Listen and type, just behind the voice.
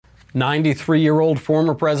93-year-old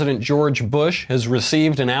former President George Bush has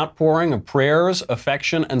received an outpouring of prayers,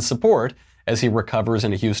 affection, and support as he recovers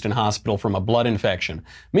in a Houston hospital from a blood infection.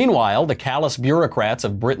 Meanwhile, the callous bureaucrats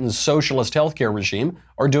of Britain's socialist healthcare regime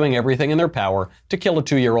are doing everything in their power to kill a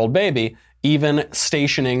 2-year-old baby, even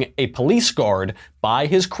stationing a police guard by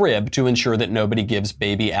his crib to ensure that nobody gives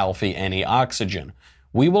baby Alfie any oxygen.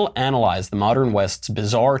 We will analyze the modern West's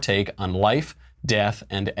bizarre take on life, death,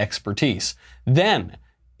 and expertise. Then,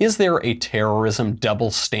 is there a terrorism double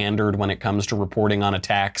standard when it comes to reporting on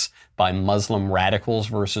attacks by Muslim radicals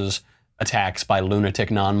versus attacks by lunatic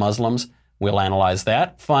non-Muslims? We'll analyze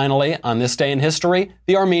that. Finally, on this day in history,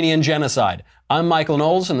 the Armenian Genocide. I'm Michael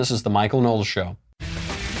Knowles, and this is The Michael Knowles Show.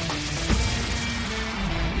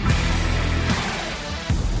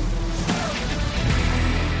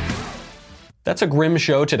 That's a grim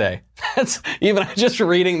show today. That's even just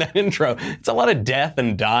reading that intro. It's a lot of death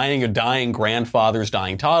and dying of dying grandfathers,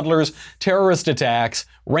 dying toddlers, terrorist attacks,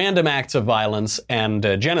 random acts of violence, and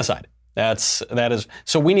genocide. That is.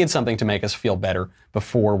 So we need something to make us feel better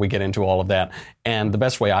before we get into all of that. And the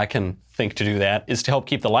best way I can think to do that is to help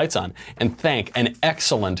keep the lights on and thank an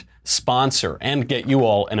excellent sponsor and get you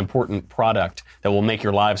all an important product that will make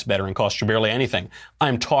your lives better and cost you barely anything.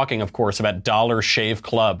 I'm talking, of course, about Dollar Shave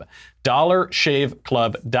Club.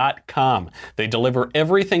 DollarShaveClub.com. They deliver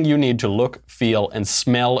everything you need to look, feel, and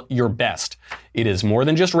smell your best. It is more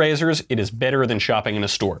than just razors. It is better than shopping in a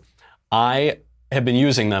store. I have been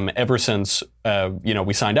using them ever since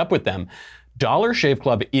we signed up with them. Dollar Shave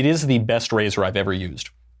Club, it is the best razor I've ever used.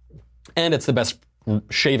 And it's the best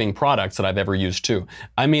shaving products that I've ever used too.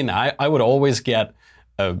 I mean, I would always get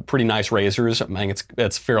pretty nice razors. I think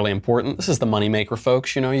it's fairly important. This is the moneymaker,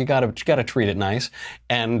 folks. You know, you gotta treat it nice.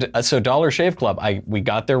 And so Dollar Shave Club, we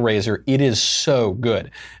got their razor. It is so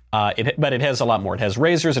good. But it has a lot more. It has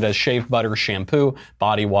razors, it has shave butter, shampoo,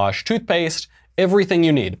 body wash, toothpaste, everything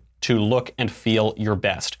you need to look and feel your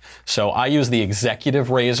best. So I use the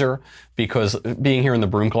executive razor because being here in the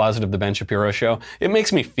broom closet of the Ben Shapiro Show, it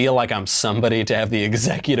makes me feel like I'm somebody to have the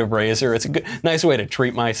executive razor. It's a nice way to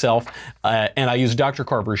treat myself. And I use Dr.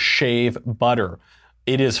 Carver's shave butter.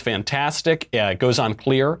 It is fantastic. It goes on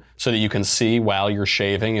clear so that you can see while you're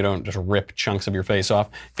shaving. You don't just rip chunks of your face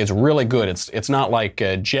off. It's really good. It's not like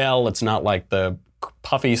gel. It's not like the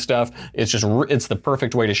puffy stuff. It's the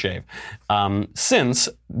perfect way to shave. Since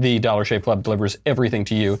the Dollar Shave Club delivers everything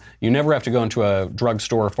to you, you never have to go into a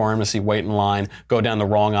drugstore or pharmacy, wait in line, go down the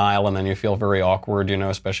wrong aisle, and then you feel very awkward,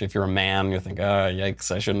 especially if you're a man. You think,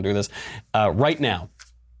 yikes, I shouldn't do this. Right now,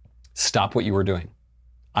 stop what you were doing.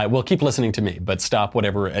 I will keep listening to me, but stop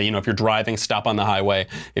whatever. If you're driving, stop on the highway.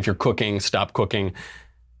 If you're cooking, stop cooking.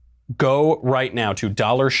 Go right now to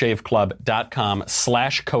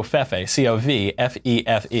dollarshaveclub.com/Covfefe,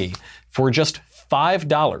 C-O-V-F-E-F-E. For just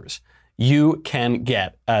 $5, you can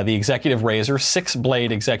get the executive razor,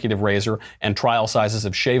 6-blade executive razor, and trial sizes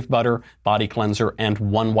of shave butter, body cleanser, and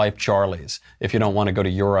one-wipe Charlie's. If you don't want to go to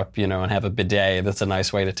Europe, and have a bidet, that's a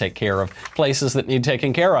nice way to take care of places that need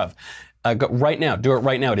taken care of. Go right now. Do it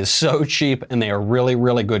right now. It is so cheap, and they are really,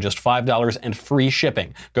 really good. Just $5 and free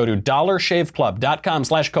shipping. Go to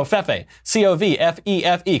dollarshaveclub.com/Covfefe,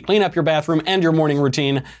 C-O-V-F-E-F-E. Clean up your bathroom and your morning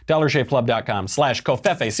routine.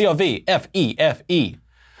 dollarshaveclub.com/Covfefe, C-O-V-F-E-F-E.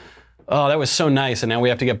 Oh, that was so nice, and now we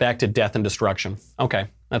have to get back to death and destruction. Okay,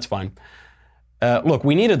 that's fine. Look,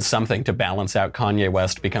 we needed something to balance out Kanye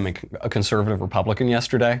West becoming a conservative Republican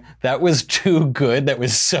yesterday. That was too good. That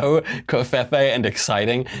was so Covfefe and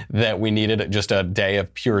exciting that we needed just a day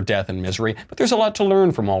of pure death and misery. But there's a lot to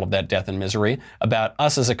learn from all of that death and misery about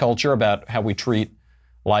us as a culture, about how we treat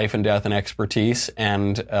life and death and expertise,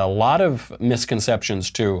 and a lot of misconceptions,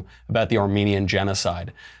 too, about the Armenian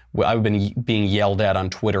Genocide. I've been being yelled at on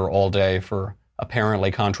Twitter all day for apparently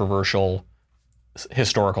controversial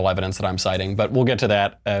historical evidence that I'm citing, but we'll get to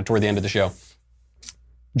that toward the end of the show.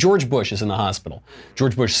 George Bush is in the hospital.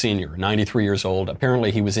 George Bush Sr., 93 years old.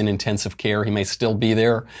 Apparently he was in intensive care. He may still be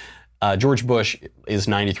there. George Bush is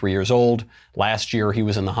 93 years old. Last year he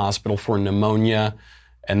was in the hospital for pneumonia,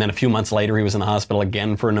 and then a few months later he was in the hospital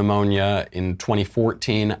again for pneumonia. In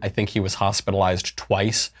 2014, I think he was hospitalized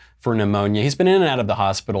twice for pneumonia. He's been in and out of the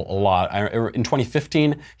hospital a lot. In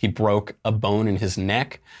 2015, he broke a bone in his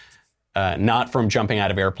neck. Not from jumping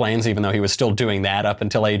out of airplanes, even though he was still doing that up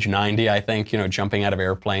until age 90, I think, jumping out of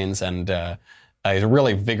airplanes. And he's a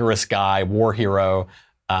really vigorous guy, war hero.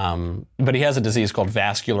 But he has a disease called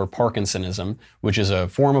vascular Parkinsonism, which is a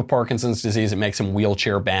form of Parkinson's disease. It makes him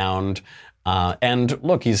wheelchair bound. And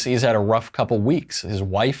look, he's had a rough couple weeks. His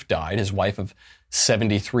wife died. His wife of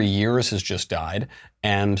 73 years has just died.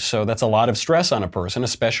 And so that's a lot of stress on a person,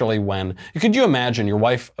 especially when, could you imagine your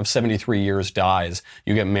wife of 73 years dies,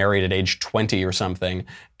 you get married at age 20 or something,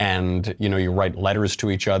 and you write letters to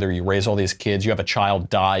each other, you raise all these kids, you have a child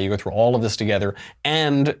die, you go through all of this together,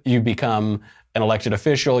 and you become an elected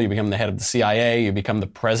official, you become the head of the CIA, you become the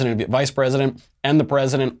president, vice president, and the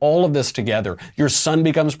president, all of this together. Your son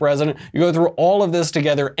becomes president, you go through all of this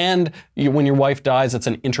together, and when your wife dies, it's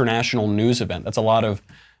an international news event. That's a lot of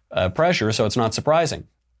pressure, so it's not surprising.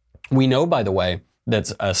 We know, by the way, that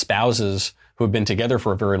spouses who have been together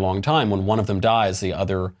for a very long time, when one of them dies, the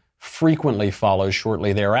other frequently follows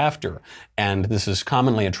shortly thereafter. And this is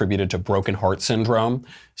commonly attributed to broken heart syndrome.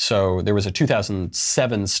 So there was a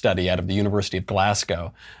 2007 study out of the University of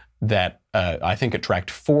Glasgow that I think it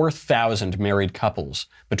tracked 4,000 married couples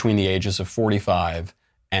between the ages of 45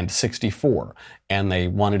 and 64. And they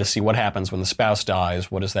wanted to see what happens when the spouse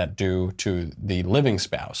dies. What does that do to the living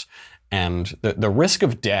spouse? And the risk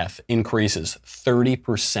of death increases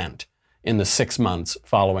 30% in the 6 months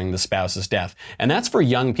following the spouse's death. And that's for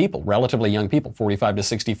young people, relatively young people, 45 to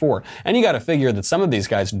 64. And you got to figure that some of these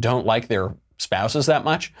guys don't like their spouses that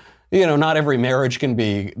much. Not every marriage can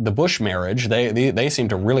be the Bush marriage. They seem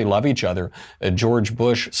to really love each other. George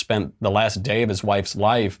Bush spent the last day of his wife's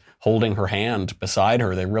life holding her hand beside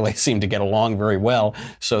her. They really seem to get along very well.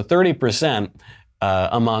 So 30%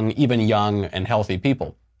 among even young and healthy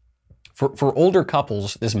people. For older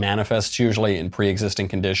couples, this manifests usually in pre-existing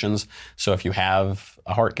conditions. So if you have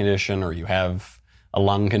a heart condition or you have a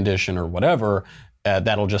lung condition or whatever,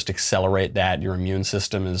 that'll just accelerate that. Your immune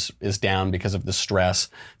system is down because of the stress.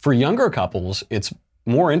 For younger couples, it's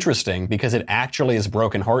more interesting because it actually is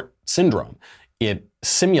broken heart syndrome. It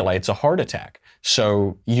simulates a heart attack.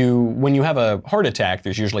 So when you have a heart attack,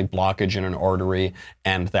 there's usually blockage in an artery,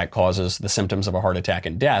 and that causes the symptoms of a heart attack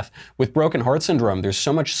and death. With broken heart syndrome, there's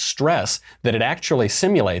so much stress that it actually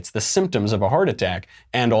simulates the symptoms of a heart attack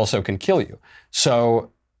and also can kill you.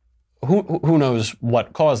 So who knows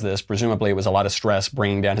what caused this? Presumably it was a lot of stress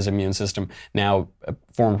bringing down his immune system. Now,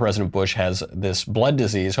 former President Bush has this blood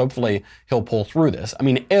disease. Hopefully he'll pull through this. I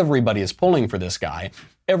mean, everybody is pulling for this guy.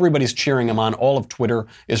 Everybody's cheering him on. All of Twitter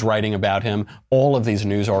is writing about him, all of these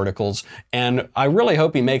news articles. And I really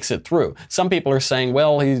hope he makes it through. Some people are saying,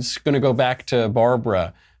 well, he's going to go back to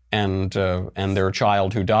Barbara and their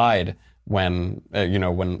child who died when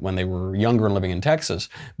they were younger and living in Texas.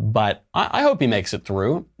 But I hope he makes it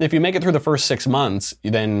through. If you make it through the first 6 months,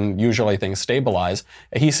 then usually things stabilize.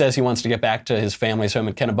 He says he wants to get back to his family's home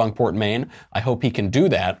in Kennebunkport, Maine. I hope he can do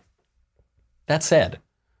that. That said,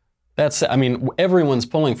 everyone's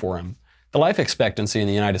pulling for him. The life expectancy in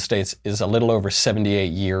the United States is a little over 78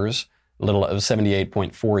 years, a little over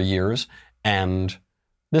 78.4 years, and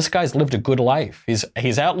this guy's lived a good life.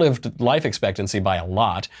 He's outlived life expectancy by a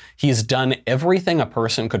lot. He's done everything a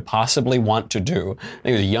person could possibly want to do.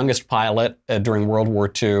 He was the youngest pilot during World War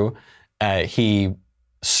II. He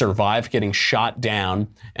survived getting shot down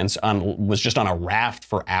and was just on a raft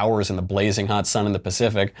for hours in the blazing hot sun in the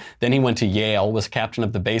Pacific. Then he went to Yale, was captain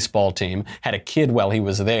of the baseball team, had a kid while he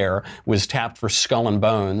was there, was tapped for Skull and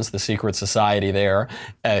Bones, the secret society there.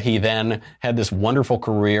 He then had this wonderful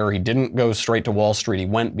career. He didn't go straight to Wall Street.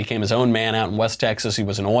 He became his own man out in West Texas. He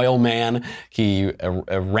was an oil man. He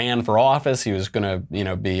ran for office. He was going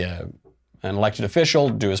to, be an elected official,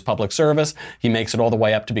 do his public service. He makes it all the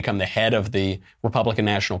way up to become the head of the Republican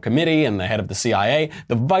National Committee and the head of the CIA,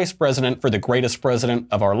 the vice president for the greatest president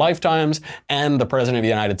of our lifetimes, and the president of the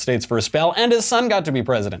United States for a spell, and his son got to be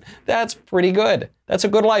president. That's pretty good. That's a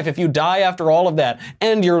good life. If you die after all of that,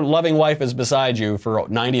 and your loving wife is beside you for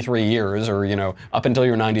 93 years, or, up until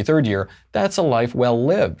your 93rd year, that's a life well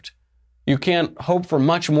lived. You can't hope for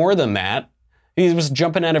much more than that. He was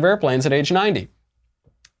jumping out of airplanes at age 90.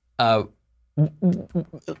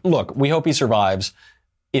 Look, we hope he survives.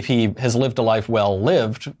 If he has lived a life well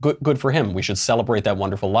lived, good for him. We should celebrate that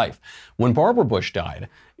wonderful life. When Barbara Bush died,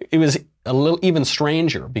 it was a little even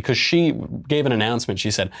stranger because she gave an announcement.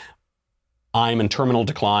 She said, I'm in terminal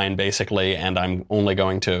decline, basically, and I'm only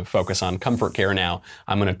going to focus on comfort care now.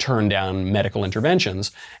 I'm going to turn down medical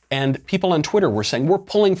interventions. And people on Twitter were saying, we're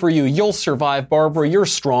pulling for you. You'll survive, Barbara. You're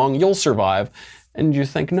strong. You'll survive. And you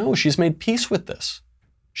think, no, she's made peace with this.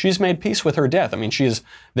 She's made peace with her death. I mean,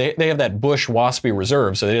 they have that Bush WASPy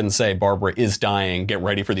reserve, so they didn't say Barbara is dying, get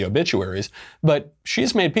ready for the obituaries. But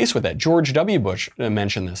she's made peace with that. George W. Bush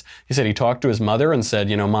mentioned this. He said he talked to his mother and said,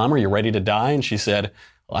 Mom, are you ready to die? And she said,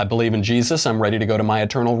 well, I believe in Jesus. I'm ready to go to my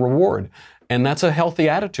eternal reward. And that's a healthy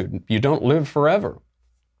attitude. You don't live forever.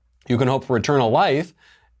 You can hope for eternal life,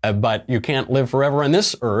 but you can't live forever on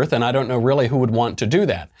this earth, and I don't know really who would want to do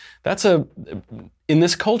that. In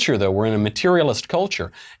this culture, though, we're in a materialist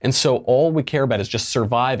culture, and so all we care about is just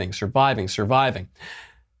surviving.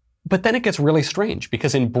 But then it gets really strange,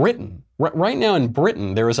 because in Britain, right now in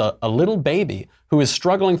Britain, there is a little baby who is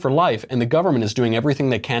struggling for life, and the government is doing everything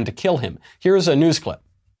they can to kill him. Here's a news clip.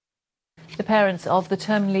 The parents of the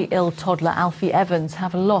terminally ill toddler Alfie Evans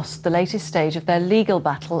have lost the latest stage of their legal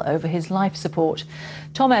battle over his life support.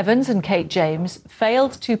 Tom Evans and Kate James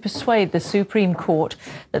failed to persuade the Supreme Court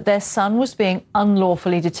that their son was being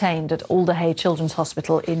unlawfully detained at Alder Children's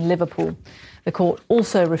Hospital in Liverpool. The court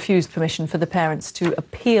also refused permission for the parents to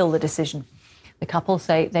appeal the decision. The couple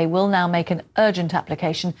say they will now make an urgent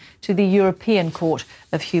application to the European Court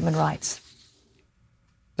of Human Rights.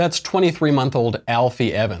 That's 23-month-old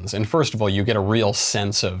Alfie Evans. And first of all, you get a real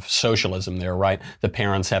sense of socialism there, right? The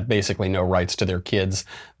parents have basically no rights to their kids.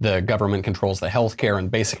 The government controls the health care and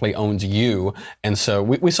basically owns you. And so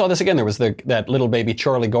we saw this again. There was that little baby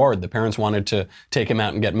Charlie Gard. The parents wanted to take him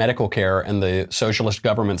out and get medical care, and the socialist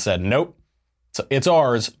government said, nope. It's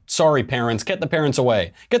ours. Sorry, parents. Get the parents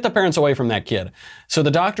away. Get the parents away from that kid. So the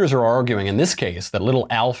doctors are arguing in this case that little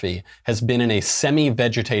Alfie has been in a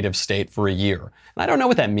semi-vegetative state for a year. And I don't know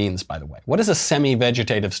what that means, by the way. What is a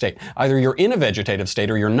semi-vegetative state? Either you're in a vegetative state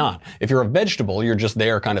or you're not. If you're a vegetable, you're just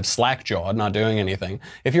there kind of slack-jawed, not doing anything.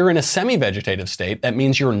 If you're in a semi-vegetative state, that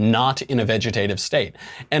means you're not in a vegetative state.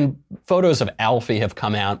 And photos of Alfie have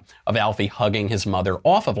come out of Alfie hugging his mother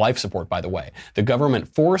off of life support, by the way. The government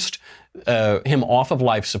forced him off of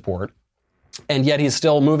life support, and yet he's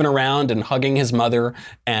still moving around and hugging his mother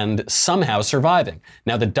and somehow surviving.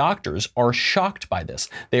 Now, the doctors are shocked by this.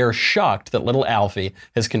 They are shocked that little Alfie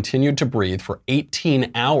has continued to breathe for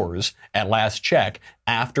 18 hours at last check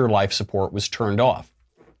after life support was turned off.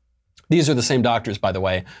 These are the same doctors, by the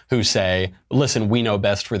way, who say, listen, we know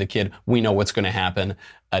best for the kid. We know what's going to happen.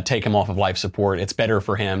 Take him off of life support. It's better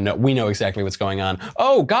for him. No, we know exactly what's going on.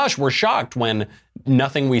 Oh, gosh, we're shocked when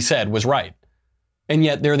nothing we said was right. And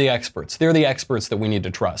yet they're the experts. They're the experts that we need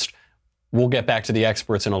to trust. We'll get back to the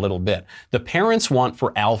experts in a little bit. The parents want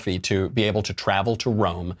for Alfie to be able to travel to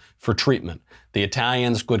Rome for treatment. The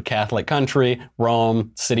Italians, good Catholic country,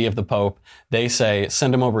 Rome, city of the Pope, they say,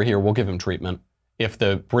 send him over here. We'll give him treatment. If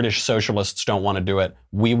the British socialists don't want to do it,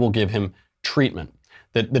 we will give him treatment.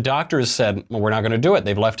 The doctors said, well, we're not going to do it.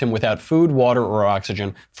 They've left him without food, water, or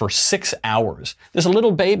oxygen for 6 hours. This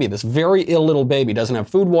little baby, this very ill little baby, doesn't have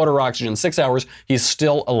food, water, or oxygen. 6 hours, he's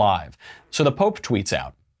still alive. So the Pope tweets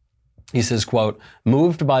out. He says, quote,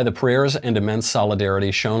 moved by the prayers and immense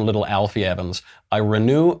solidarity shown little Alfie Evans, I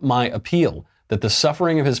renew my appeal that the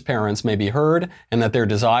suffering of his parents may be heard and that their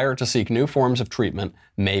desire to seek new forms of treatment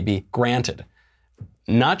may be granted.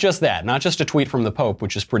 Not just that, not just a tweet from the Pope,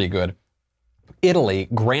 which is pretty good. Italy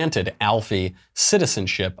granted Alfie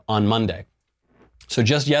citizenship on Monday. So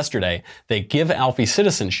just yesterday, they give Alfie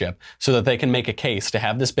citizenship so that they can make a case to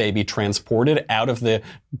have this baby transported out of the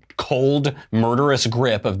cold, murderous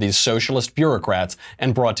grip of these socialist bureaucrats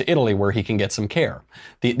and brought to Italy where he can get some care.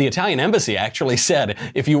 The Italian embassy actually said,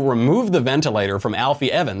 if you remove the ventilator from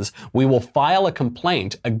Alfie Evans, we will file a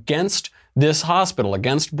complaint against this hospital,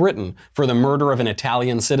 against Britain, for the murder of an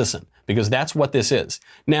Italian citizen, because that's what this is.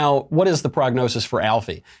 Now, what is the prognosis for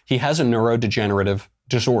Alfie? He has a neurodegenerative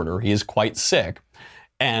disorder. He is quite sick,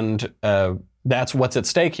 and that's what's at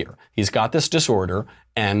stake here. He's got this disorder,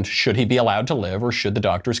 and should he be allowed to live, or should the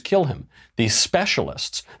doctors kill him? The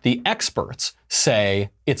specialists, the experts, say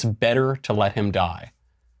it's better to let him die.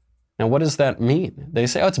 Now, what does that mean? They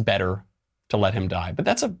say, oh, it's better to let him die, but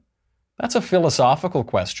that's a philosophical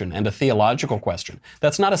question and a theological question.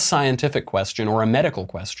 That's not a scientific question or a medical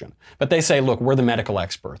question. But they say, look, we're the medical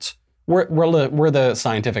experts. We're the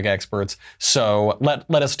scientific experts, so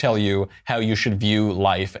let us tell you how you should view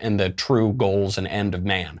life and the true goals and end of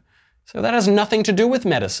man. So that has nothing to do with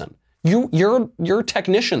medicine. You're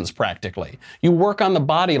technicians, practically. You work on the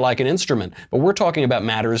body like an instrument, but we're talking about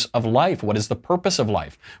matters of life. What is the purpose of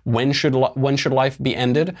life? When should life be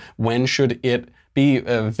ended? When should it be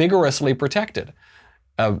vigorously protected?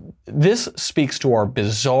 This speaks to our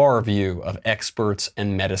bizarre view of experts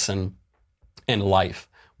and medicine and life.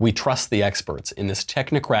 We trust the experts. In this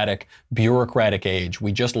technocratic, bureaucratic age,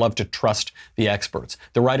 we just love to trust the experts.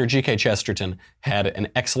 The writer G.K. Chesterton had an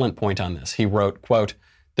excellent point on this. He wrote, quote,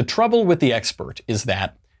 the trouble with the expert is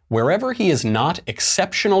that wherever he is not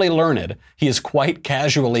exceptionally learned, he is quite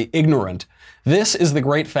casually ignorant. This is the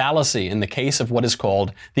great fallacy in the case of what is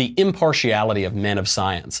called the impartiality of men of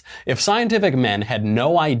science. If scientific men had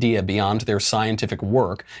no idea beyond their scientific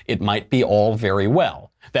work, it might be all very well.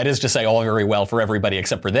 That is to say, all very well for everybody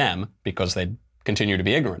except for them, because they'd continue to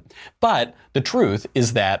be ignorant. But the truth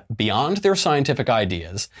is that beyond their scientific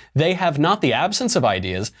ideas, they have not the absence of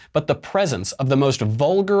ideas, but the presence of the most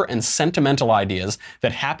vulgar and sentimental ideas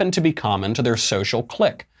that happen to be common to their social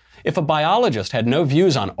clique. If a biologist had no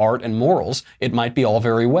views on art and morals, it might be all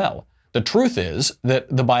very well. The truth is that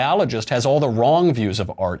the biologist has all the wrong views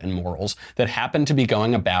of art and morals that happen to be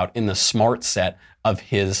going about in the smart set of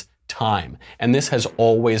his time. And this has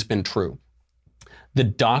always been true. The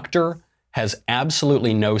doctor has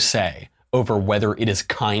absolutely no say over whether it is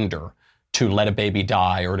kinder to let a baby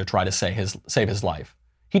die or to try to save his life.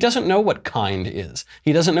 He doesn't know what kind is.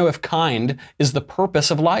 He doesn't know if kind is the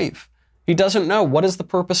purpose of life. He doesn't know what is the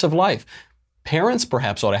purpose of life. Parents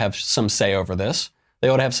perhaps ought to have some say over this. They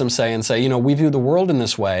ought to have some say and say, we view the world in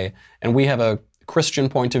this way, and we have a Christian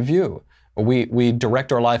point of view. We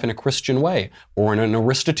direct our life in a Christian way, or in an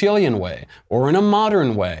Aristotelian way, or in a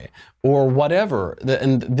modern way, or whatever.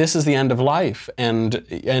 And this is the end of life.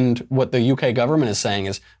 And what the UK government is saying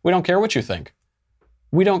is, we don't care what you think.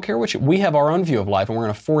 We don't care we have our own view of life, and we're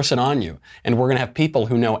going to force it on you. And we're going to have people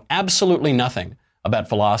who know absolutely nothing about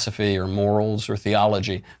philosophy or morals or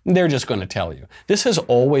theology. They're just going to tell you. This has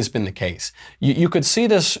always been the case. You could see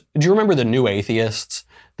this. Do you remember the New Atheists?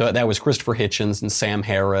 That was Christopher Hitchens and Sam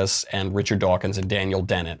Harris and Richard Dawkins and Daniel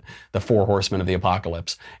Dennett, the four horsemen of the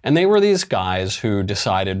apocalypse. And they were these guys who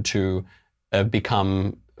decided to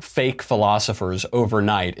become fake philosophers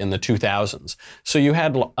overnight in the 2000s. So you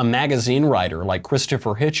had a magazine writer like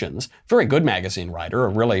Christopher Hitchens, very good magazine writer, a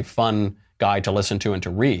really fun guy to listen to and to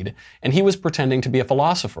read, and he was pretending to be a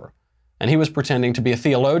philosopher, and he was pretending to be a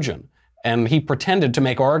theologian, and he pretended to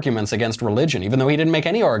make arguments against religion, even though he didn't make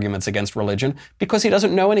any arguments against religion, because he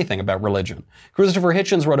doesn't know anything about religion. Christopher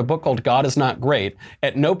Hitchens wrote a book called God is Not Great.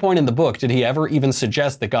 At no point in the book did he ever even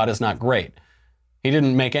suggest that God is not great. He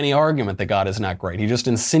didn't make any argument that God is not great. He just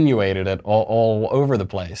insinuated it all over the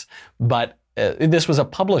place. But this was a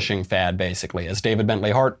publishing fad, basically, as David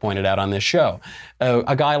Bentley Hart pointed out on this show.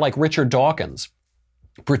 A guy like Richard Dawkins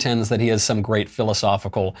pretends that he has some great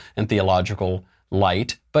philosophical and theological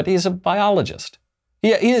light, but he's a biologist.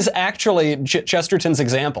 He is actually Chesterton's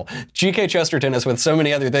example. G.K. Chesterton, as with so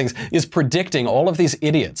many other things, is predicting all of these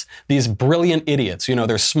idiots, these brilliant idiots.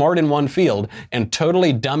 They're smart in one field and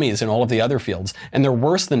totally dummies in all of the other fields. And they're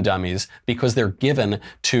worse than dummies because they're given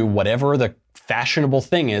to whatever the fashionable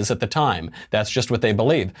thing is at the time. That's just what they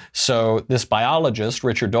believe. So this biologist,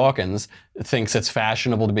 Richard Dawkins, thinks it's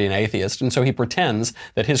fashionable to be an atheist, and so he pretends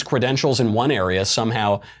that his credentials in one area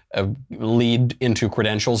somehow lead into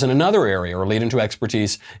credentials in another area, or lead into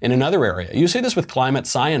expertise in another area. You see this with climate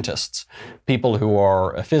scientists, people who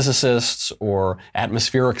are physicists or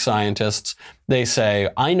atmospheric scientists. They say,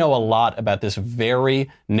 I know a lot about this very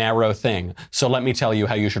narrow thing, so let me tell you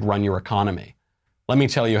how you should run your economy. Let me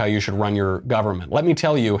tell you how you should run your government. Let me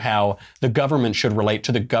tell you how the government should relate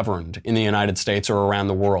to the governed in the United States or around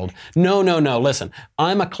the world. No. Listen,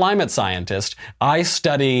 I'm a climate scientist. I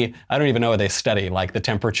don't even know what they study, like the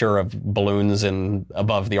temperature of balloons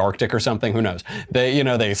above the Arctic or something. Who knows?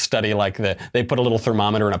 They study they put a little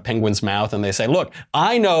thermometer in a penguin's mouth and they say, look,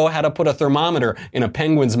 I know how to put a thermometer in a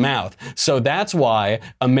penguin's mouth. So that's why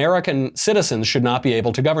American citizens should not be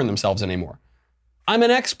able to govern themselves anymore. I'm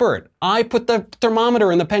an expert. I put the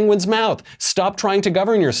thermometer in the penguin's mouth. Stop trying to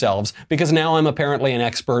govern yourselves, because now I'm apparently an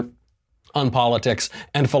expert on politics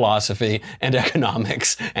and philosophy and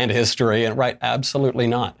economics and history. And right, absolutely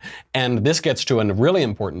not. And this gets to a really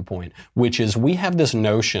important point, which is we have this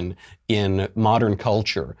notion in modern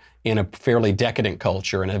culture, in a fairly decadent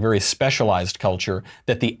culture, in a very specialized culture,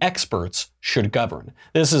 that the experts should govern.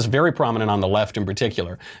 This is very prominent on the left in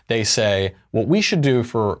particular. They say what we should do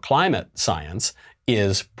for climate science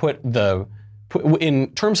is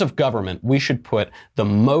in terms of government, we should put the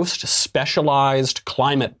most specialized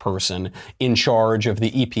climate person in charge of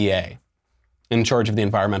the EPA, in charge of the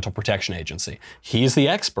Environmental Protection Agency. He's the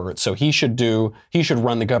expert, so he should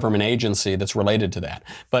run the government agency that's related to that.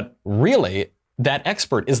 But really, that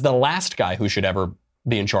expert is the last guy who should ever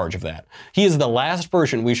be in charge of that. He is the last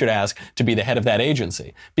person we should ask to be the head of that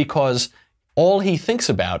agency, because all he thinks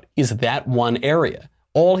about is that one area.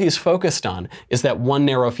 All he's focused on is that one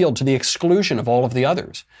narrow field, to the exclusion of all of the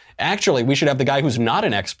others. Actually, we should have the guy who's not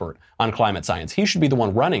an expert on climate science. He should be the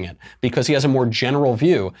one running it, because he has a more general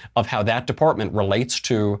view of how that department relates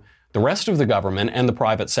to the rest of the government and the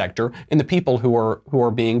private sector and the people who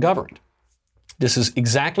are being governed. This is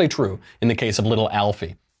exactly true in the case of little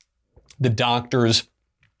Alfie. The doctors,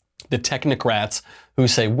 the technocrats who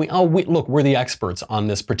say, look, we're the experts on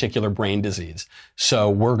this particular brain disease, so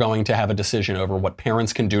we're going to have a decision over what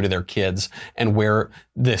parents can do to their kids and where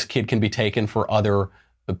this kid can be taken for other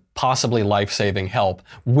possibly life-saving help,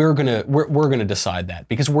 we're gonna decide that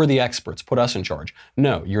because we're the experts. Put us in charge.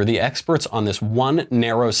 No, you're the experts on this one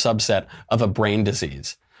narrow subset of a brain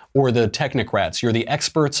disease. Or the technocrats. You're the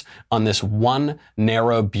experts on this one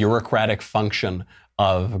narrow bureaucratic function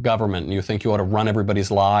of government, and you think you ought to run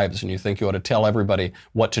everybody's lives, and you think you ought to tell everybody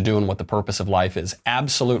what to do and what the purpose of life is.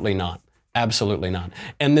 Absolutely not. Absolutely not.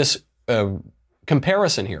 And this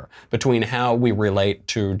comparison here between how we relate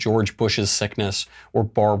to George Bush's sickness or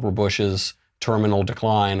Barbara Bush's terminal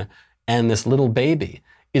decline and this little baby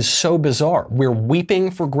is so bizarre. We're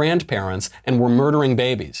weeping for grandparents and we're murdering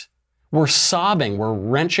babies. We're sobbing, we're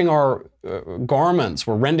wrenching our garments,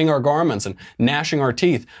 we're rending our garments and gnashing our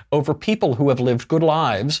teeth over people who have lived good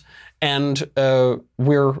lives, and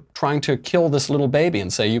we're trying to kill this little baby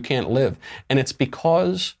and say, you can't live. And it's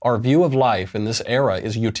because our view of life in this era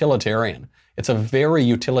is utilitarian. It's a very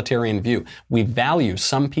utilitarian view. We value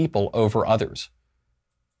some people over others.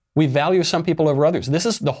 We value some people over others. This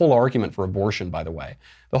is the whole argument for abortion, by the way.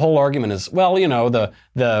 The whole argument is, well, you know,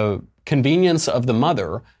 the convenience of the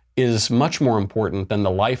mother is much more important than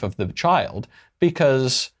the life of the child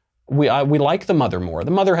because we like the mother more.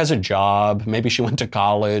 The mother has a job, maybe she went to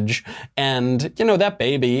college, and, you know, that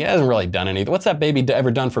baby hasn't really done anything. What's that baby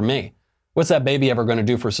ever done for me? What's that baby ever going to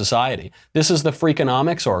do for society? This is the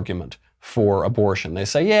Freakonomics argument for abortion. They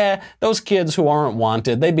say, yeah, those kids who aren't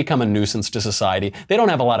wanted, they become a nuisance to society. They don't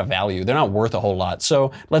have a lot of value. They're not worth a whole lot.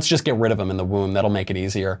 So let's just get rid of them in the womb. That'll make it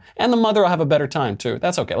easier. And the mother will have a better time too.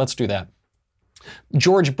 That's okay. Let's do that.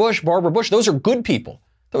 George Bush, Barbara Bush, those are good people.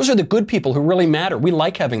 Those are the good people who really matter. We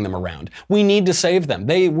like having them around. We need to save them.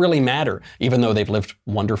 They really matter, even though they've lived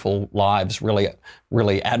wonderful lives, really,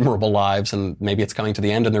 really admirable lives, and maybe it's coming to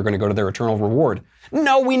the end and they're going to go to their eternal reward.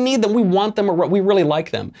 No, we need them. We want them around. We really like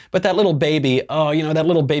them. But that little baby, that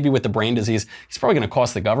little baby with the brain disease, he's probably going to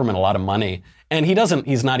cost the government a lot of money. And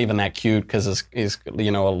he's not even that cute because he's a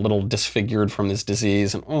little disfigured from this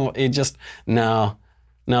disease. And no,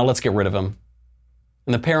 let's get rid of him.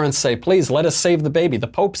 And the parents say, please, let us save the baby. The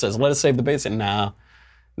Pope says, let us save the baby. Say, no,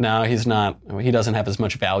 he's not. He doesn't have as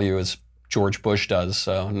much value as George Bush does.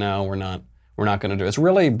 So no, we're not going to do it. It's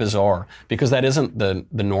really bizarre because that isn't the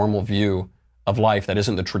normal view of life. That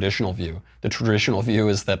isn't the traditional view. The traditional view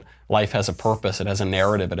is that life has a purpose. It has a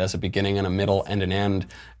narrative. It has a beginning and a middle and an end.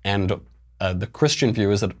 And the Christian view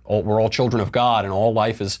is that we're all children of God and all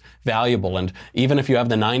life is valuable. And even if you have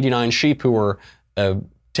the 99 sheep who are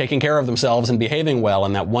taking care of themselves and behaving well,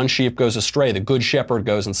 and that one sheep goes astray, the good shepherd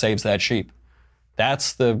goes and saves that sheep.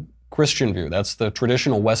 That's the Christian view. That's the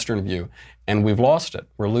traditional Western view. And we've lost it.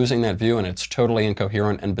 We're losing that view, and it's totally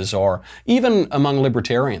incoherent and bizarre, even among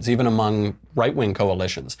libertarians, even among right-wing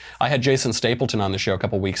coalitions. I had Jason Stapleton on the show a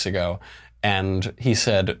couple weeks ago, and he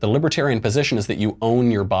said, the libertarian position is that you own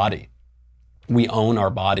your body. We own our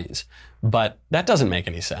bodies. But that doesn't make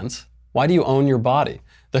any sense. Why do you own your body?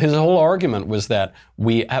 His whole argument was that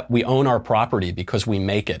we own our property because we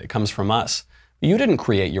make it. It comes from us. You didn't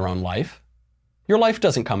create your own life. Your life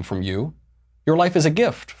doesn't come from you. Your life is a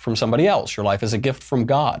gift from somebody else. Your life is a gift from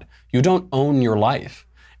God. You don't own your life.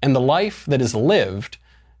 And the life that is lived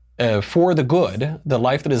for the good, the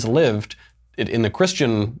life that is lived in the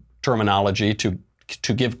Christian terminology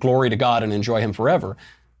to give glory to God and enjoy Him forever,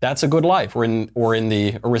 that's a good life. Or in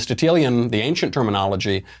the Aristotelian, the ancient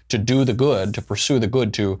terminology, to do the good, to pursue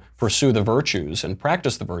the virtues and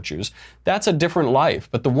practice the virtues, that's a different life.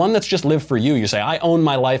 But the one that's just lived for you, you say, I own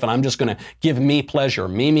my life and I'm just going to give me pleasure,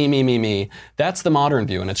 me. That's the modern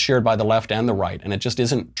view, and it's shared by the left and the right. And it just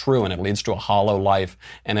isn't true, and it leads to a hollow life,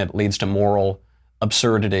 and it leads to moral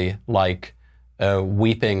absurdity like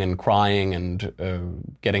weeping and crying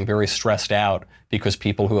and getting very stressed out because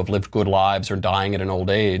people who have lived good lives are dying at an old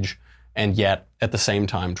age, and yet at the same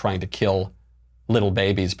time trying to kill little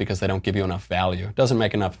babies because they don't give you enough value. Doesn't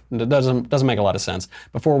make a lot of sense.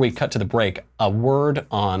 Before we cut to the break, a word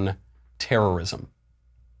on terrorism.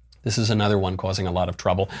 This is another one causing a lot of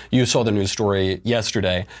trouble. You saw the news story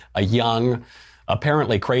yesterday. A young,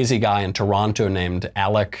 apparently crazy guy in Toronto named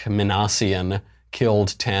Alek Minassian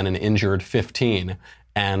killed 10 and injured 15.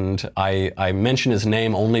 And I mention his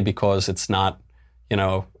name only because it's not,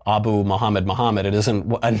 Abu Muhammad. It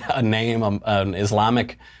isn't a name, an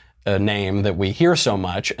Islamic name that we hear so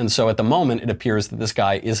much. And so at the moment, it appears that this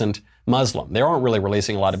guy isn't Muslim. They aren't really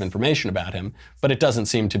releasing a lot of information about him, but it doesn't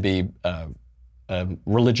seem to be a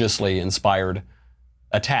religiously inspired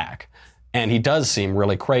attack. And he does seem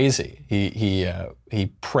really crazy. He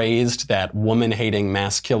praised that woman-hating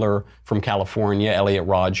mass killer from California, Elliot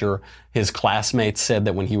Rodger. His classmates said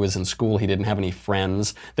that when he was in school, he didn't have any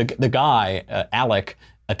friends. The guy, Alek,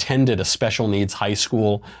 attended a special needs high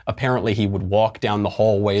school. Apparently he would walk down the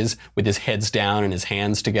hallways with his heads down and his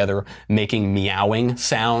hands together, making meowing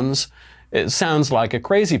sounds. It sounds like a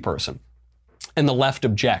crazy person. And the left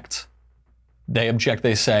objects. They object,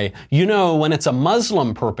 they say, you know, when it's a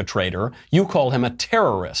Muslim perpetrator, you call him a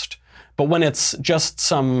terrorist. But when it's just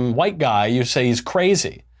some white guy, you say he's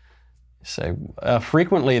crazy. You say,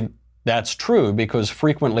 frequently that's true, because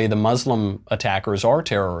frequently the Muslim attackers are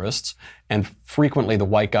terrorists, and frequently the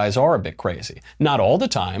white guys are a bit crazy. Not all the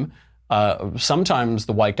time. Sometimes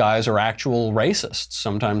the white guys are actual racists.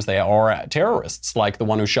 Sometimes they are terrorists, like the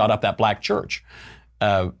one who shot up that black church.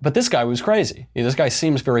 But this guy was crazy. This guy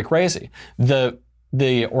seems very crazy.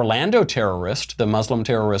 The Orlando terrorist, the Muslim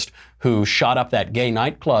terrorist who shot up that gay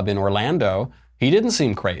nightclub in Orlando, he didn't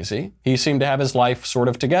seem crazy. He seemed to have his life sort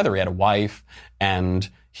of together. He had a wife, and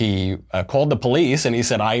he called the police and he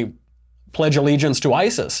said, I pledge allegiance to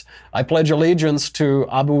ISIS. I pledge allegiance to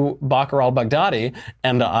Abu Bakr al-Baghdadi,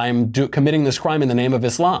 and I'm committing this crime in the name of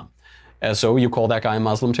Islam. So you call that guy a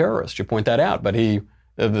Muslim terrorist. You point that out. But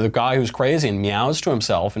the guy who's crazy and meows to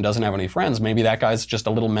himself and doesn't have any friends, maybe that guy's just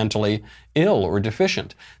a little mentally ill or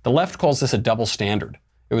deficient. The left calls this a double standard.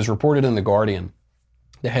 It was reported in The Guardian.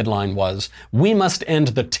 The headline was, "We must end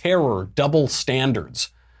the terror double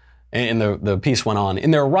standards." And the piece went on,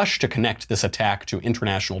 in their rush to connect this attack to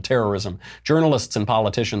international terrorism, journalists and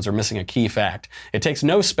politicians are missing a key fact. It takes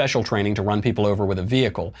no special training to run people over with a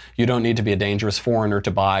vehicle. You don't need to be a dangerous foreigner to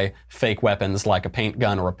buy fake weapons like a paint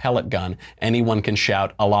gun or a pellet gun. Anyone can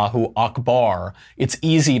shout Allahu Akbar. It's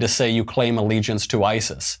easy to say you claim allegiance to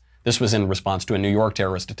ISIS. This was in response to a New York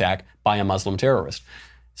terrorist attack by a Muslim terrorist.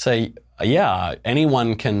 Say, yeah,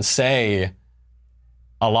 anyone can say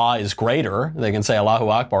Allah is greater. They can say Allahu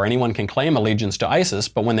Akbar. Anyone can claim allegiance to ISIS,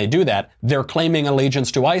 but when they do that, they're claiming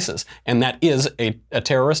allegiance to ISIS. And that is a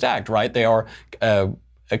terrorist act, right? They are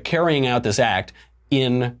carrying out this act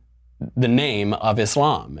in the name of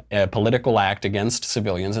Islam, a political act against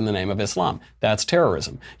civilians in the name of Islam. That's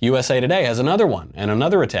terrorism. USA Today has another one and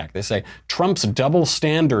another attack. They say, Trump's double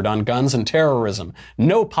standard on guns and terrorism.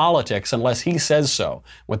 No politics unless he says so.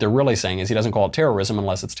 What they're really saying is he doesn't call it terrorism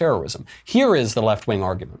unless it's terrorism. Here is the left-wing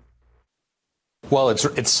argument. Well,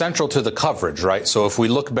 it's central to the coverage, right? So if we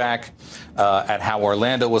look back at how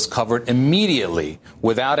Orlando was covered immediately,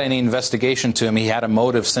 without any investigation to him, he had a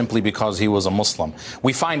motive simply because he was a Muslim.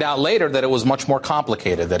 We find out later that it was much more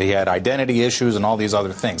complicated, that he had identity issues and all these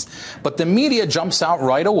other things. But the media jumps out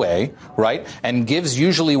right away, right, and gives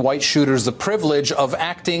usually white shooters the privilege of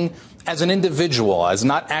acting as an individual, as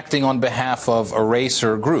not acting on behalf of a race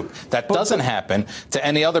or a group. That doesn't happen to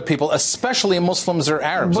any other people, especially Muslims or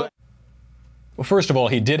Arabs. Well, first of all,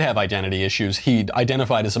 he did have identity issues. He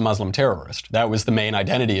identified as a Muslim terrorist. That was the main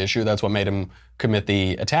identity issue. That's what made him commit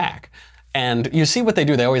the attack. And you see what they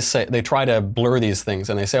do. They always say, they try to blur these things,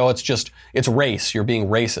 and they say, oh, it's race. You're being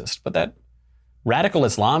racist. But that radical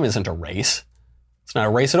Islam isn't a race. It's not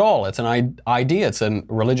a race at all. It's an idea. It's a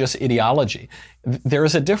religious ideology. There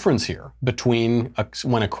is a difference here between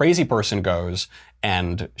when a crazy person goes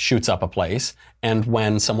and shoots up a place and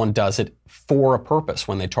when someone does it for a purpose,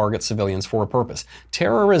 when they target civilians for a purpose.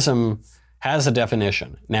 Terrorism has a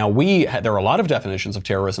definition. Now, there are a lot of definitions of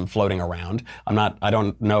terrorism floating around. I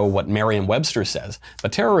don't know what Merriam-Webster says,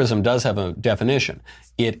 but terrorism does have a definition.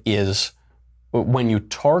 It is when you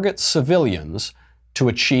target civilians to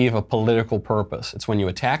achieve a political purpose. It's when you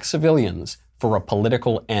attack civilians for a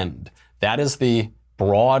political end. That is the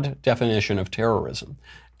broad definition of terrorism.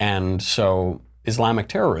 And so Islamic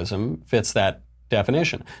terrorism fits that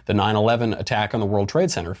definition. The 9/11 attack on the World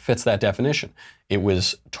Trade Center fits that definition. It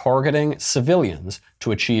was targeting civilians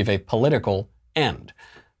to achieve a political end.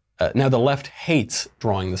 Now, the left hates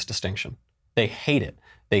drawing this distinction. They hate it.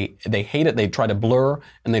 They hate it. They try to blur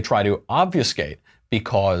and they try to obfuscate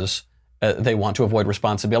because they want to avoid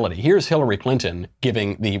responsibility. Here's Hillary Clinton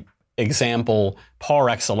giving the example par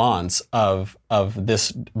excellence of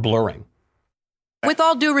this blurring. With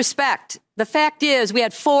all due respect, the fact is we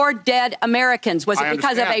had 4 dead Americans. Was it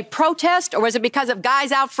because of a protest or was it because of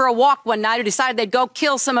guys out for a walk one night who decided they'd go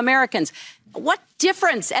kill some Americans? What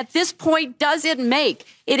difference at this point does it make?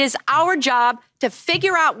 It is our job to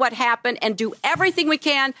figure out what happened and do everything we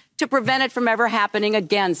can to prevent it from ever happening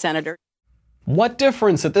again, Senator. What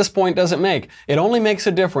difference at this point does it make? It only makes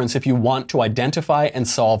a difference if you want to identify and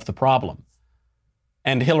solve the problem.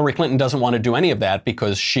 And Hillary Clinton doesn't want to do any of that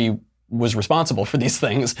because she was responsible for these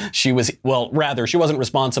things. She wasn't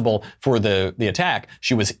responsible for the attack.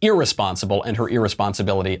 She was irresponsible, and her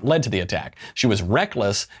irresponsibility led to the attack. She was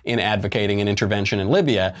reckless in advocating an intervention in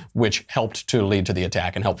Libya, which helped to lead to the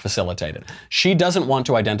attack and helped facilitate it. She doesn't want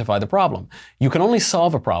to identify the problem. You can only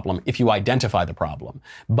solve a problem if you identify the problem.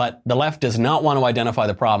 But the left does not want to identify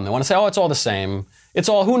the problem. They want to say, oh, it's all the same. It's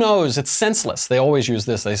all, who knows? It's senseless. They always use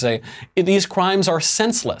this. They say, these crimes are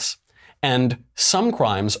senseless. And some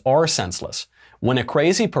crimes are senseless. When a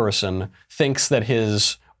crazy person thinks that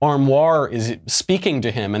his armoire is speaking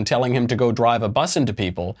to him and telling him to go drive a bus into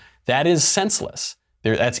people, that is senseless.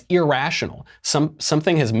 That's irrational.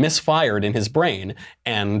 Something has misfired in his brain,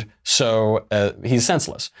 and so he's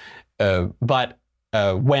senseless. But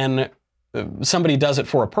when somebody does it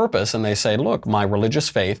for a purpose and they say, look, my religious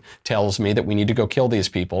faith tells me that we need to go kill these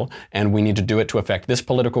people and we need to do it to affect this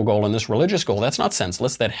political goal and this religious goal. That's not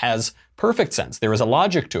senseless. That has perfect sense. There is a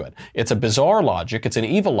logic to it. It's a bizarre logic. It's an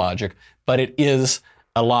evil logic, but it is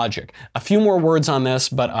a logic. A few more words on this,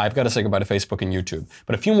 but I've got to say goodbye to Facebook and YouTube.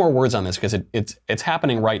 But a few more words on this because it's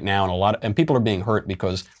happening right now, and people are being hurt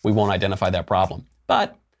because we won't identify that problem.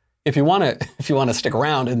 But if you want to stick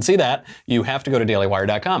around and see that, you have to go to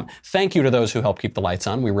dailywire.com. Thank you to those who help keep the lights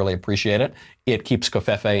on. We really appreciate it. It keeps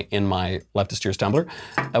Covfefe in my Leftist Tears tumbler.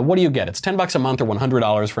 What do you get? It's $10 a month or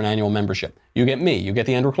 $100 for an annual membership. You get me. You get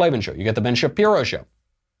the Andrew Klavan Show. You get the Ben Shapiro Show.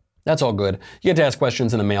 That's all good. You get to ask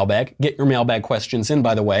questions in the mailbag. Get your mailbag questions in,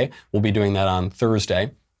 by the way. We'll be doing that on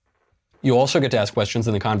Thursday. You also get to ask questions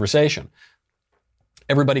in the conversation.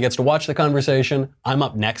 Everybody gets to watch the conversation. I'm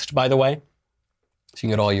up next, by the way. So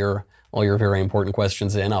you can get all your very important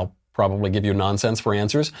questions in. I'll probably give you nonsense for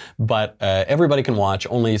answers, but everybody can watch.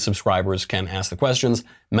 Only subscribers can ask the questions.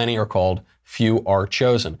 Many are called, few are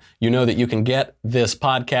chosen. You know that you can get this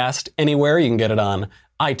podcast anywhere. You can get it on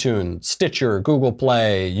iTunes, Stitcher, Google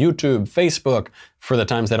Play, YouTube, Facebook. For the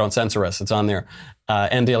times they don't censor us, it's on there,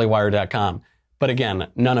 and dailywire.com. But again,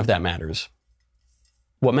 none of that matters.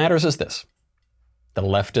 What matters is this: the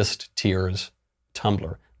Leftist Tears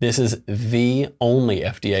tumbler. This is the only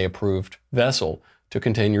FDA-approved vessel to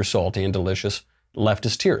contain your salty and delicious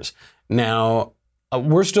leftist tears. Now,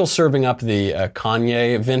 we're still serving up the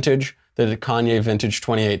Kanye vintage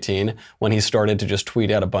 2018, when he started to just tweet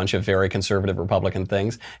out a bunch of very conservative Republican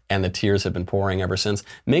things, and the tears have been pouring ever since.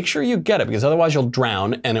 Make sure you get it, because otherwise you'll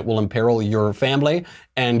drown, and it will imperil your family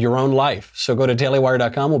and your own life. So go to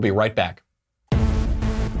dailywire.com. We'll be right back.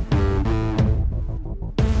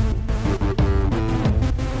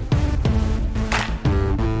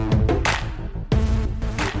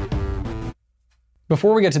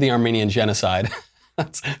 Before we get to the Armenian genocide,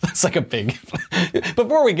 that's like a big,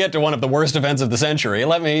 before we get to one of the worst events of the century,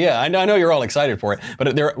 I know you're all excited for it,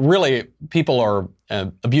 but there really, people are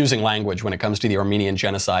abusing language when it comes to the Armenian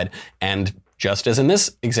genocide. And just as in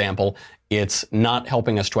this example, it's not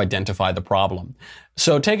helping us to identify the problem.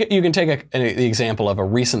 So you can take the example of a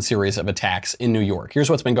recent series of attacks in New York. Here's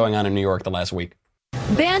what's been going on in New York the last week.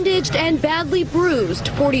 Bandaged and badly bruised,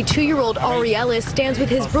 42-year-old Ari Ellis stands with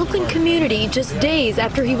his Brooklyn community just days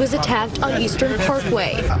after he was attacked on Eastern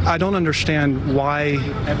Parkway. I don't understand why,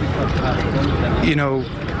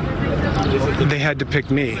 they had to pick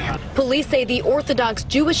me. Police say the Orthodox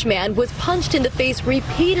Jewish man was punched in the face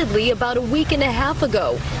repeatedly about a week and a half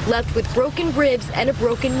ago, left with broken ribs and a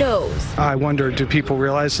broken nose. I wonder, do people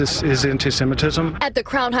realize this is anti-Semitism? At the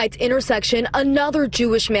Crown Heights intersection, another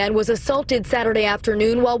Jewish man was assaulted Saturday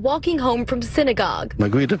afternoon while walking home from synagogue. I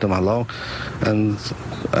greeted him hello and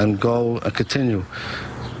continue.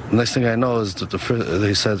 Next thing I know is that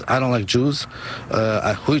they said, I don't like Jews. Who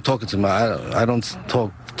are you talking to me? I don't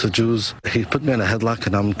talk to Jews. He put me in a headlock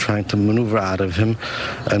and I'm trying to maneuver out of him.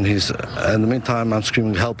 And in the meantime, I'm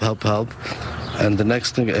screaming, help, help, help. And the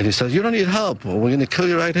next thing, and he says, you don't need help. We're going to kill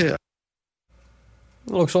you right here.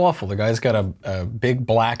 It looks awful. The guy's got a big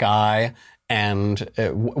black eye. And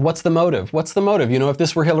what's the motive? What's the motive? If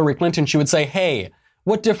this were Hillary Clinton, she would say, hey,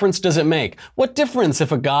 what difference does it make? What difference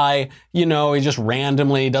if a guy, he just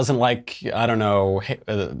randomly doesn't like,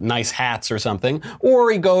 nice hats or something, or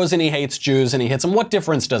he goes and he hates Jews and he hits them? What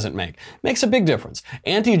difference does it make? It makes a big difference.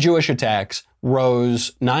 Anti-Jewish attacks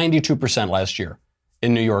rose 92% last year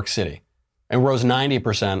in New York City and rose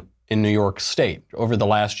 90% in New York State over the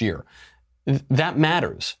last year. That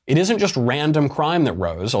matters. It isn't just random crime that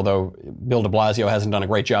rose, although Bill de Blasio hasn't done a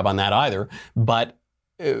great job on that either, but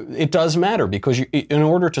it does matter, because in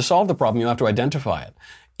order to solve the problem, you have to identify it.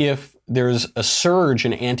 If there's a surge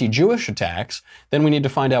in anti-Jewish attacks, then we need to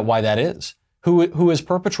find out why that is. Who is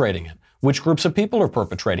perpetrating it? Which groups of people are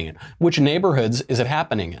perpetrating it? Which neighborhoods is it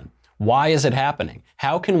happening in? Why is it happening?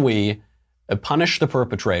 How can we punish the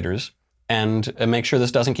perpetrators and make sure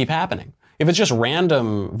this doesn't keep happening. If it's just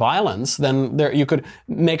random violence, then you could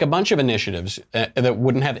make a bunch of initiatives that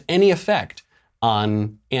wouldn't have any effect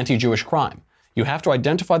on anti-Jewish crime. You have to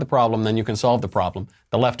identify the problem, then you can solve the problem.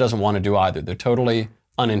 The left doesn't want to do either. They're totally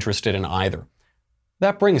uninterested in either.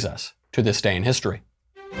 That brings us to this day in history.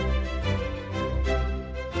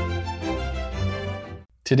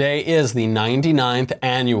 Today is the 99th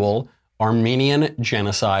annual Armenian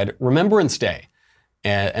Genocide Remembrance Day.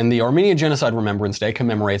 And the Armenian Genocide Remembrance Day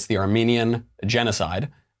commemorates the Armenian Genocide,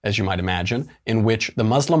 as you might imagine, in which the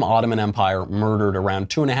Muslim Ottoman Empire murdered around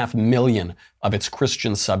 2.5 million of its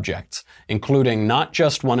Christian subjects, including not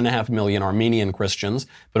just 1.5 million Armenian Christians,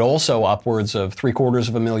 but also upwards of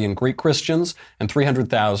 750,000 Greek Christians and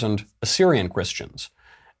 300,000 Assyrian Christians.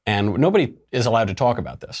 And nobody is allowed to talk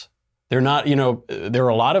about this. They're not, there are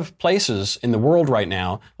a lot of places in the world right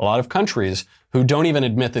now, a lot of countries who don't even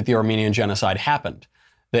admit that the Armenian Genocide happened,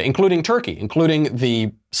 including Turkey, including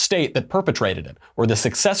the state that perpetrated it, or the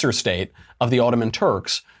successor state of the Ottoman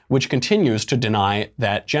Turks, which continues to deny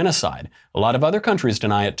that genocide. A lot of other countries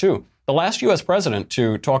deny it too. The last U.S. president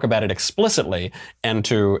to talk about it explicitly and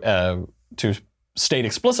to state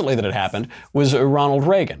explicitly that it happened was Ronald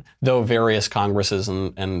Reagan. Though various Congresses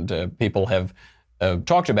and people have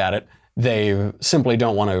talked about it, they simply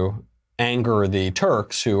don't want to anger the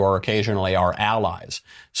Turks, who are occasionally our allies.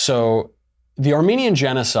 So the Armenian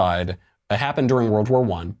Genocide happened during World War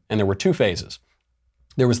I, and there were two phases.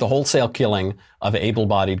 There was the wholesale killing of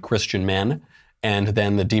able-bodied Christian men, and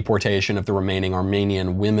then the deportation of the remaining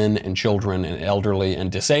Armenian women and children and elderly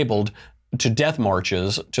and disabled to death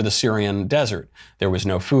marches to the Syrian desert. There was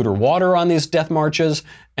no food or water on these death marches,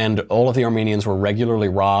 and all of the Armenians were regularly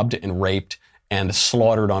robbed and raped and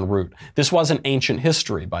slaughtered en route. This wasn't ancient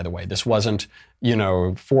history, by the way. This wasn't,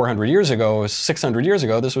 400 years ago, 600 years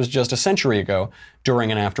ago. This was just a century ago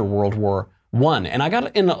during and after World War I. And I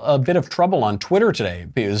got in a bit of trouble on Twitter today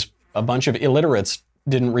because a bunch of illiterates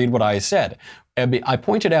didn't read what I said. I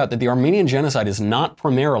pointed out that the Armenian Genocide is not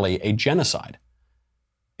primarily a genocide.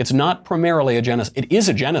 It's not primarily a genocide. It is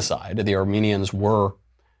a genocide. The Armenians were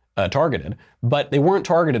targeted, but they weren't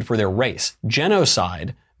targeted for their race.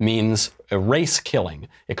 Genocide means a race killing.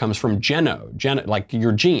 It comes from geno, like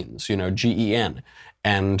your genes, G-E-N,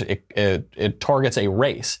 and it targets a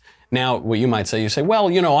race. Now, what you might say, well,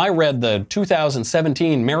 I read the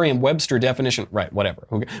 2017 Merriam-Webster definition, right, whatever.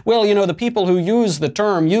 Well, the people who use the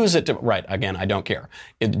term use it to, right, again, I don't care.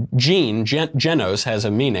 Genos has a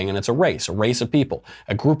meaning, and it's a race of people,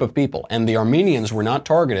 a group of people. And the Armenians were not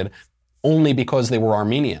targeted only because they were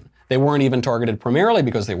Armenian. They weren't even targeted primarily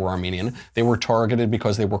because they were Armenian. They were targeted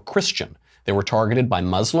because they were Christian. They were targeted by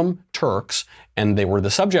Muslim Turks, and they were the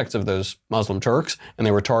subjects of those Muslim Turks, and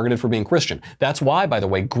they were targeted for being Christian. That's why, by the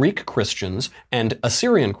way, Greek Christians and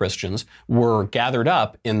Assyrian Christians were gathered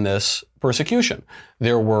up in this persecution.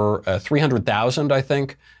 There were 300,000, I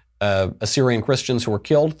think, Assyrian Christians who were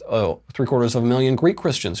killed, 750,000 Greek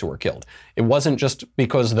Christians who were killed. It wasn't just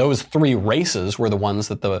because those three races were the ones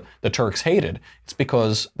that the Turks hated. It's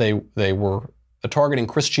because they were targeting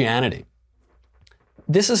Christianity.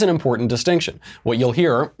 This is an important distinction. What you'll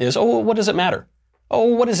hear is, what does it matter?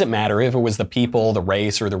 What does it matter if it was the people, the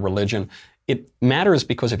race, or the religion? It matters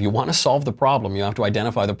because if you want to solve the problem, you have to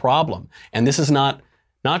identify the problem. And this is not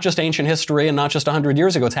just ancient history and not just 100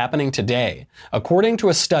 years ago. It's happening today. According to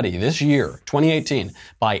a study this year, 2018,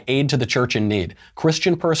 by Aid to the Church in Need,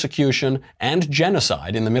 Christian persecution and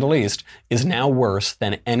genocide in the Middle East is now worse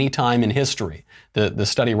than any time in history. The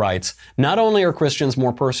study writes, not only are Christians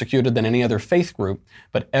more persecuted than any other faith group,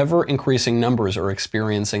 but ever-increasing numbers are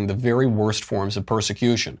experiencing the very worst forms of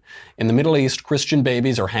persecution. In the Middle East, Christian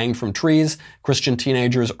babies are hanged from trees, Christian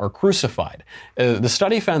teenagers are crucified. The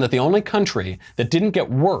study found that the only country that didn't get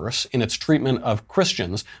worse in its treatment of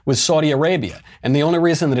Christians was Saudi Arabia. And the only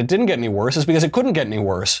reason that it didn't get any worse is because it couldn't get any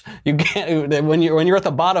worse. You can't, when you're at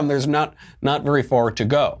the bottom, there's not very far to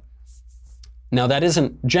go. Now, that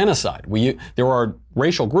isn't genocide. There are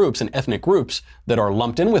racial groups and ethnic groups that are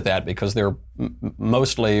lumped in with that because they're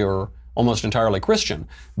mostly or almost entirely Christian.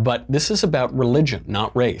 But this is about religion,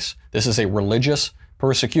 not race. This is a religious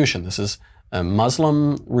persecution. This is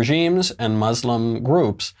Muslim regimes and Muslim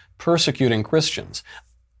groups persecuting Christians.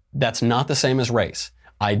 That's not the same as race.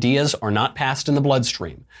 Ideas are not passed in the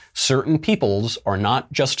bloodstream. Certain peoples are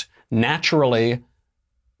not just naturally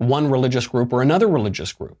one religious group or another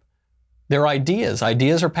religious group. They're ideas.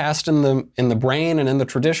 Ideas are passed in the brain and in the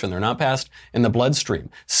tradition. They're not passed in the bloodstream.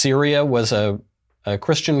 Syria was a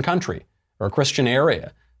Christian country or a Christian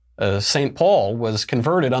area. St. Paul was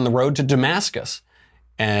converted on the road to Damascus.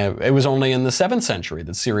 It was only in the 7th century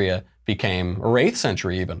that Syria became, or 8th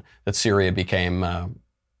century even, that Syria became a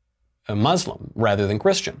Muslim rather than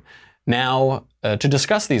Christian. Now, to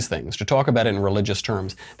discuss these things, to talk about it in religious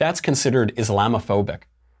terms, that's considered Islamophobic.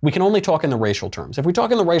 We can only talk in the racial terms. If we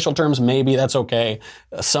talk in the racial terms, maybe that's okay.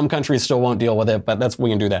 Some countries still won't deal with it, but we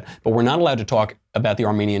can do that. But we're not allowed to talk about the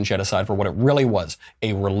Armenian genocide for what it really was,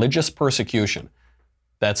 a religious persecution.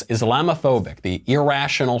 That's Islamophobic, the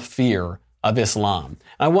irrational fear of Islam.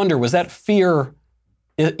 I wonder, was that fear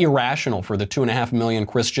irrational for the 2.5 million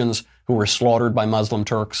Christians who were slaughtered by Muslim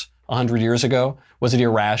Turks 100 years ago? Was it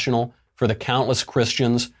irrational for the countless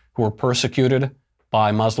Christians who were persecuted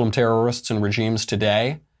by Muslim terrorists and regimes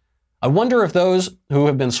today? I wonder if those who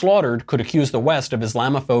have been slaughtered could accuse the West of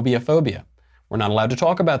Islamophobia. We're not allowed to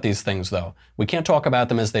talk about these things, though. We can't talk about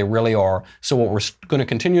them as they really are. So what we're going to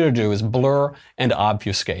continue to do is blur and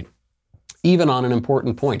obfuscate. Even on an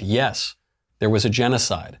important point, yes, there was a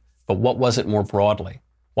genocide, but what was it more broadly?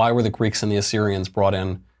 Why were the Greeks and the Assyrians brought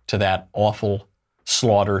in to that awful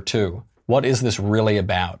slaughter too? What is this really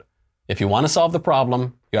about? If you want to solve the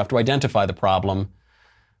problem, you have to identify the problem.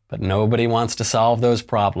 But nobody wants to solve those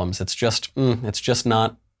problems. It's just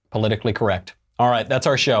not politically correct. All right, that's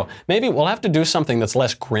our show. Maybe we'll have to do something that's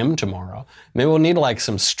less grim tomorrow. Maybe we'll need like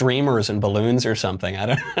some streamers and balloons or something. I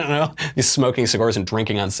don't know. Be smoking cigars and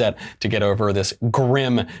drinking on set to get over this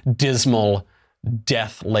grim, dismal,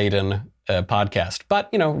 death-laden podcast. But,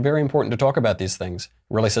 very important to talk about these things. It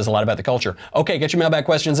really says a lot about the culture. Okay, get your mailbag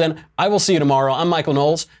questions in. I will see you tomorrow. I'm Michael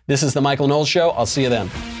Knowles. This is The Michael Knowles Show. I'll see you then.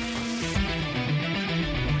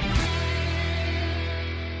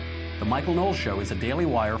 The Michael Knowles Show is a Daily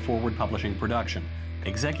Wire forward publishing production.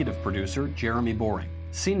 Executive producer, Jeremy Boring.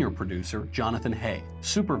 Senior producer, Jonathan Hay.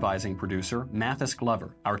 Supervising producer, Mathis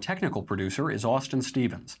Glover. Our technical producer is Austin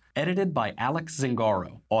Stevens. Edited by Alex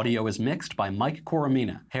Zingaro. Audio is mixed by Mike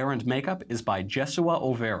Coromina. Hair and makeup is by Jesua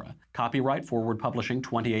Overa. Copyright Forward Publishing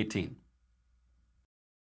 2018.